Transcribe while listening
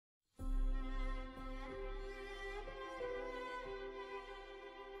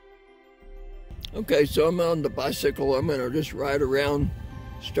Okay, so I'm on the bicycle. I'm gonna just ride around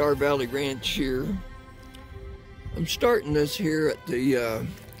Star Valley Ranch here. I'm starting this here at the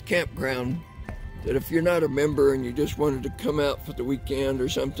campground, that if you're not a member and you just wanted to come out for the weekend or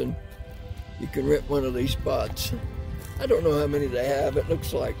something, you can rent one of these spots. I don't know how many they have. It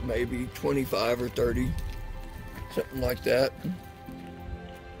looks like maybe 25 or 30, something like that.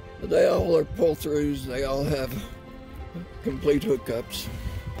 But they all are pull-throughs. They all have complete hookups.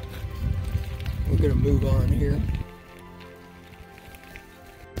 We're gonna move on here.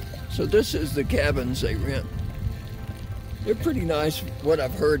 So this is the cabins they rent. They're pretty nice, what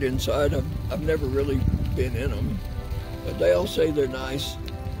I've heard inside. I've never really been in them, but they all say they're nice.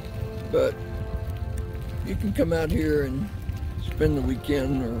 But you can come out here and spend the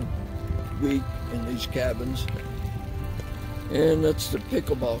weekend or week in these cabins. And that's the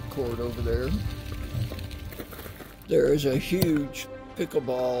pickleball court over there. There is a huge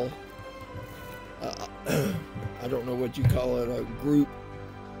pickleball, I don't know what you call it, a group,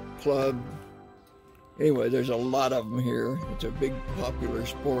 club. Anyway, there's a lot of them here. It's a big popular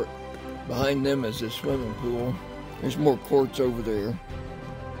sport. Behind them is a swimming pool. There's more courts over there.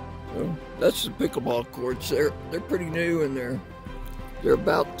 So that's the pickleball courts. They're pretty new, and they're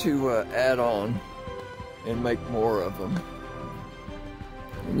about to add on and make more of them.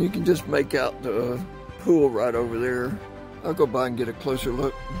 And you can just make out the pool right over there. I'll go by and get a closer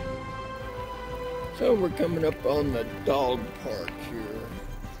look. So we're coming up on the dog park here.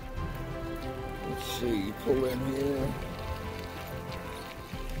 Let's see, pull in here.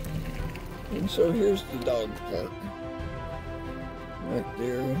 And so here's the dog park. Right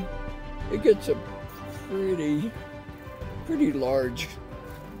there. It gets a pretty large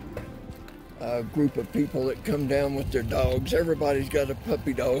group of people that come down with their dogs. Everybody's got a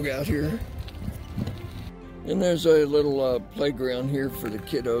puppy dog out here. And there's a little playground here for the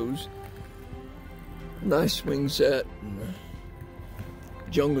kiddos. Nice swing set, and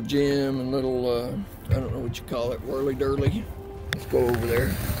jungle gym, and little, I don't know what you call it, whirly-durly. Let's go over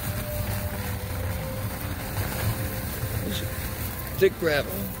there. There's thick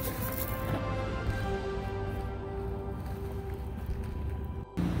gravel.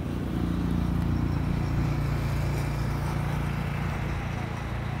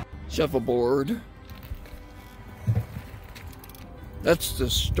 Shuffleboard. That's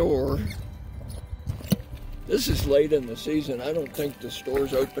the store. This is late in the season. I don't think the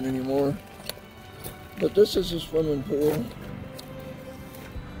store's open anymore. But this is a swimming pool.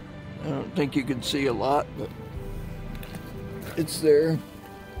 I don't think you can see a lot, but it's there.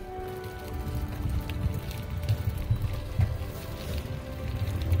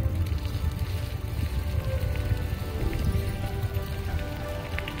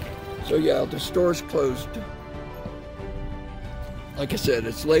 So yeah, the store's closed. Like I said,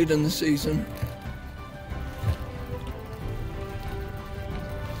 it's late in the season.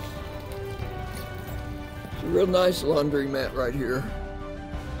 It's a real nice laundromat right here.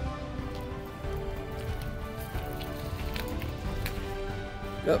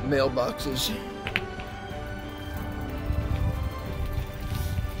 Got mailboxes.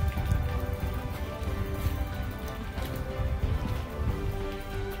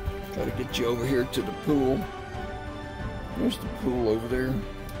 Try to get you over here to the pool. There's the pool over there.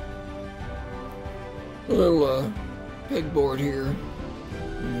 A little pegboard here.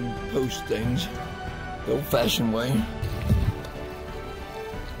 And post things the old-fashioned way.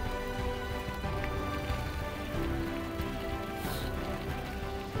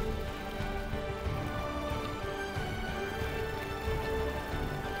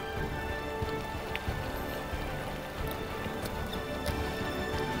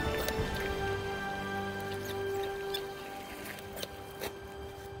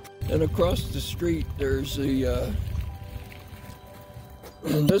 And across the street, there's the,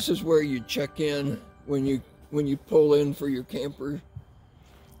 this is where you check in when you pull in for your camper.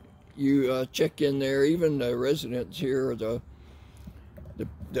 You check in there. Even the residents here, or the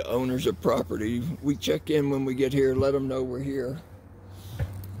owners of property, we check in when we get here, let them know we're here.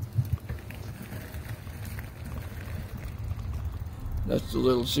 That's the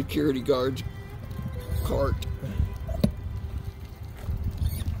little security guard's cart.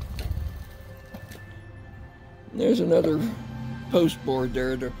 There's another post board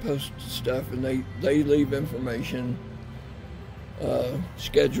there to post stuff, and they leave information,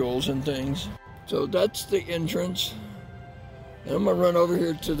 schedules and things. So that's the entrance. And I'm gonna run over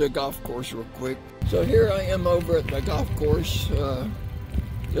here to the golf course real quick. So here I am over at the golf course.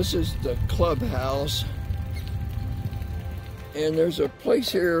 This is the clubhouse. And there's a place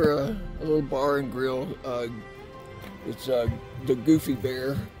here, a little bar and grill. It's the Goofy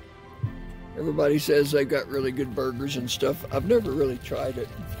Bear. Everybody says they got really good burgers and stuff. I've never really tried it.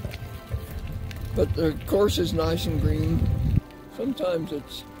 But the course is nice and green. Sometimes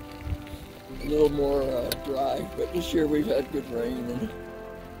it's a little more dry, but this year we've had good rain and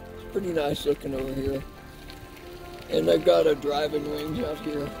it's pretty nice looking over here. And they've got a driving range out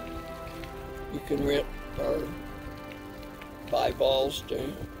here. You can rent or buy balls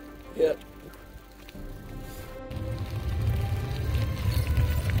to hit.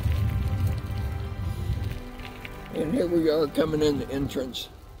 And here we are coming in the entrance.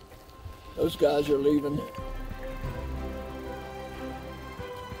 Those guys are leaving.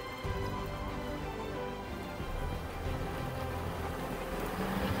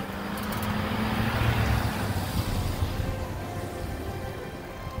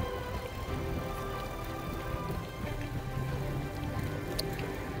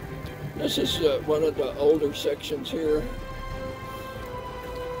 This is one of the older sections here.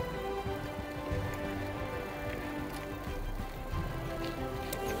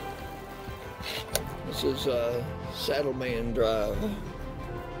 This is Saddleman Drive.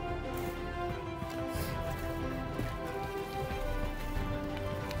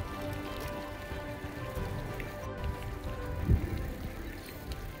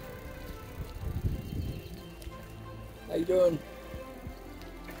 How you doing?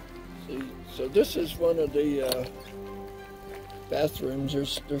 See, so this is one of the bathrooms.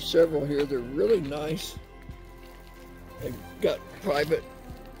 There's several here. They're really nice. They've got private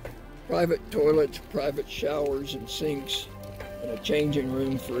toilets, private showers and sinks, and a changing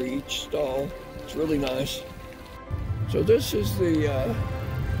room for each stall. It's really nice. So this is the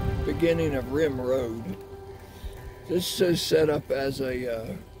beginning of Rim Road. This is set up as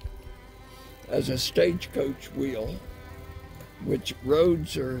a stagecoach wheel, which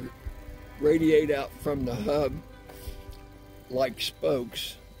roads are radiate out from the hub like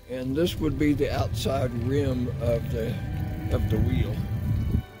spokes, and this would be the outside rim of the wheel.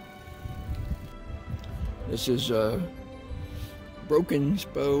 This is Broken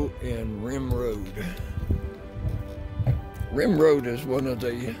Spow and Rim Road. Rim Road is one of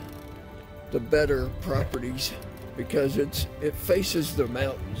the better properties because it faces the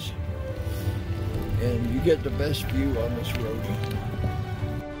mountains and you get the best view on this road.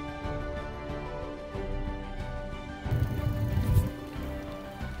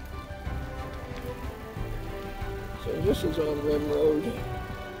 So this is on Rim Road,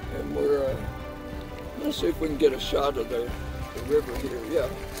 and we're let's see if we can get a shot of the river here. Yeah.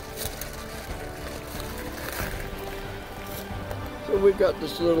 So we've got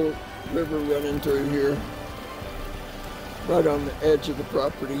this little river running through here, right on the edge of the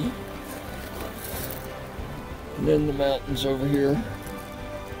property. And then the mountains over here.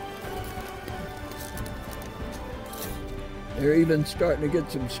 They're even starting to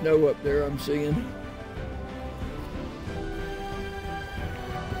get some snow up there, I'm seeing.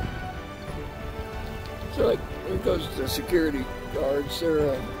 So like, there goes the security guards.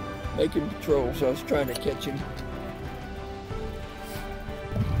 They're making patrols, so I was trying to catch him.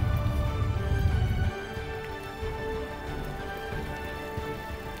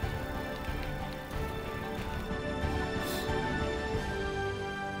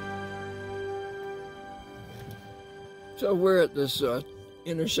 So we're at this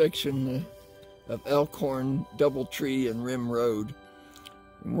intersection of Elkhorn, Doubletree, and Rim Road.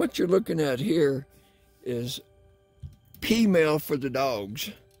 And what you're looking at here is pea meal for the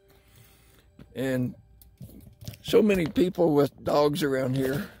dogs. And so many people with dogs around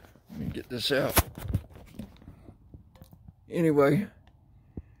here. Let me get this out. Anyway,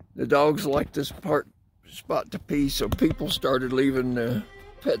 the dogs like this spot to pee, so people started leaving the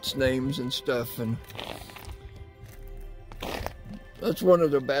pets' names and stuff, and that's one of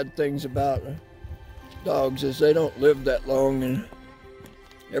the bad things about dogs is they don't live that long, and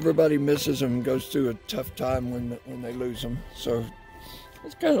everybody misses them and goes through a tough time when they lose them. So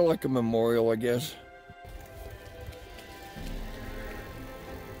it's kind of like a memorial, I guess.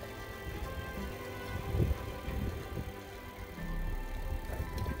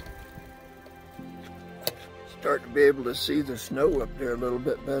 Start to be able to see the snow up there a little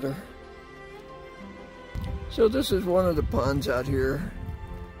bit better. So this is one of the ponds out here.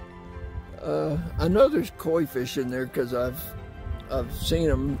 I know there's koi fish in there because I've seen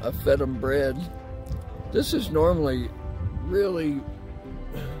them. I've fed them bread. This is normally really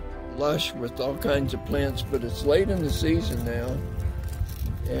lush with all kinds of plants, but it's late in the season now,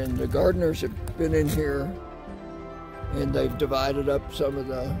 and the gardeners have been in here and they've divided up some of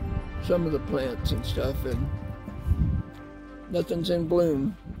the plants and stuff, and nothing's in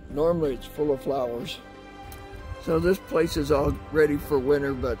bloom. Normally it's full of flowers. So this place is all ready for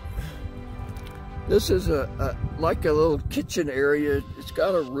winter, but This is like a little kitchen area. It's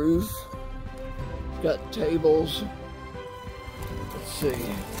got a roof, it's got tables. Let's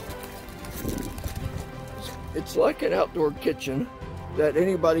see. It's like an outdoor kitchen that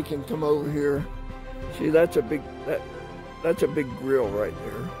anybody can come over here. See, that's a big grill right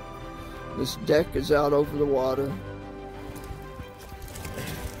there. This deck is out over the water.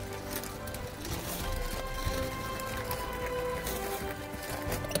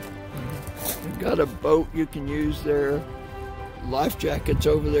 You've got a boat you can use there. Life jackets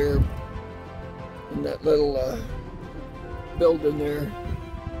over there in that little building there.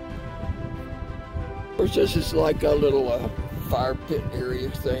 Of course, this is like a little fire pit area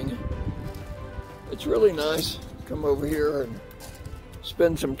thing. It's really nice. Come over here and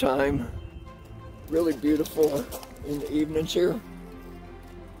spend some time. Really beautiful in the evenings here.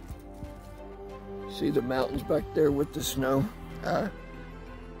 See the mountains back there with the snow.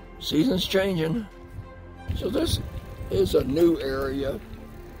 Season's changing. So this is a new area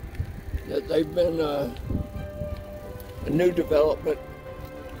that they've been a new development.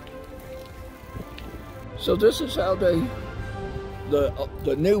 So this is how the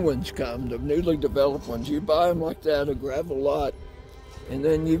new ones come, the newly developed ones. You buy them like that, a gravel lot, and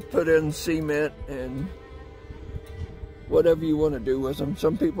then you put in cement and whatever you want to do with them.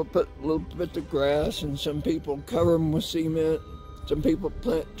 Some people put a little bit of grass, and some people cover them with cement. Some people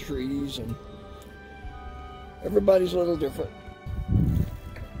plant trees, and everybody's a little different.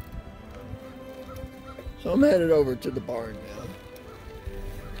 So I'm headed over to the barn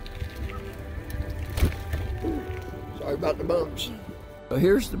now. Sorry about the bumps. So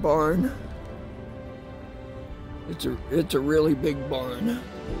here's the barn. It's a really big barn.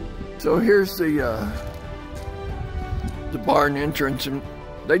 So here's the barn entrance, and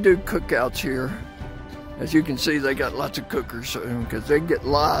they do cookouts here. As you can see, they got lots of cookers because they get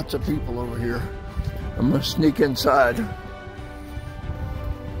lots of people over here. I'm gonna sneak inside,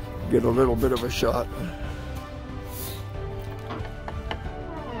 get a little bit of a shot.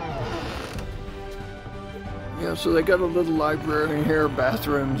 Yeah, so they got a little library in here,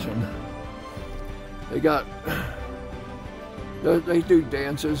 bathrooms, and they do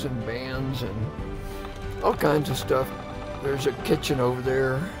dances and bands and all kinds of stuff. There's a kitchen over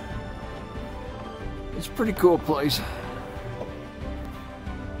there. It's a pretty cool place.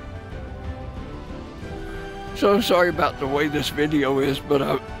 So sorry about the way this video is, but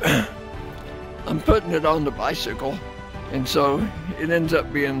I'm putting it on the bicycle, and so it ends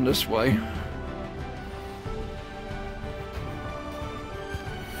up being this way.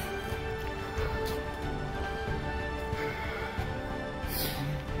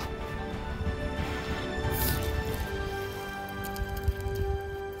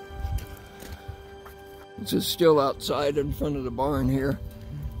 This is still outside in front of the barn here.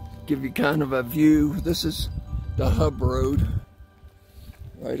 Give you kind of a view. This is the hub road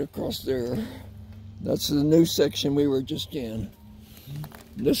right across there. That's the new section we were just in.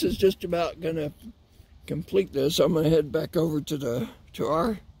 This is just about gonna complete this. I'm gonna head back over to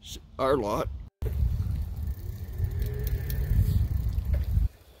our lot.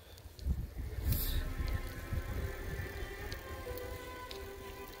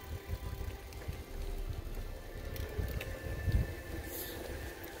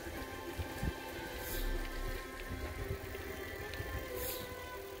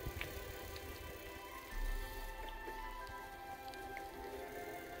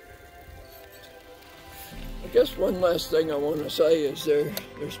 I guess one last thing I want to say is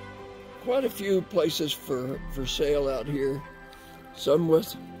there's quite a few places for sale out here. Some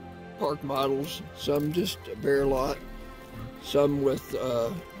with park models, some just a bare lot, some with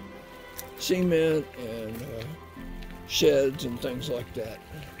cement and sheds and things like that.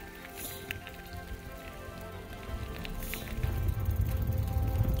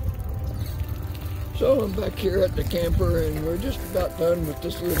 So I'm back here at the camper, and we're just about done with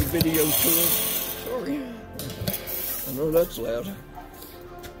this little video tour. Sorry. I know that's loud.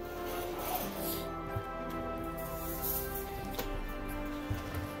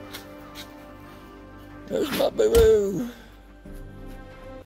 There's my boo-boo.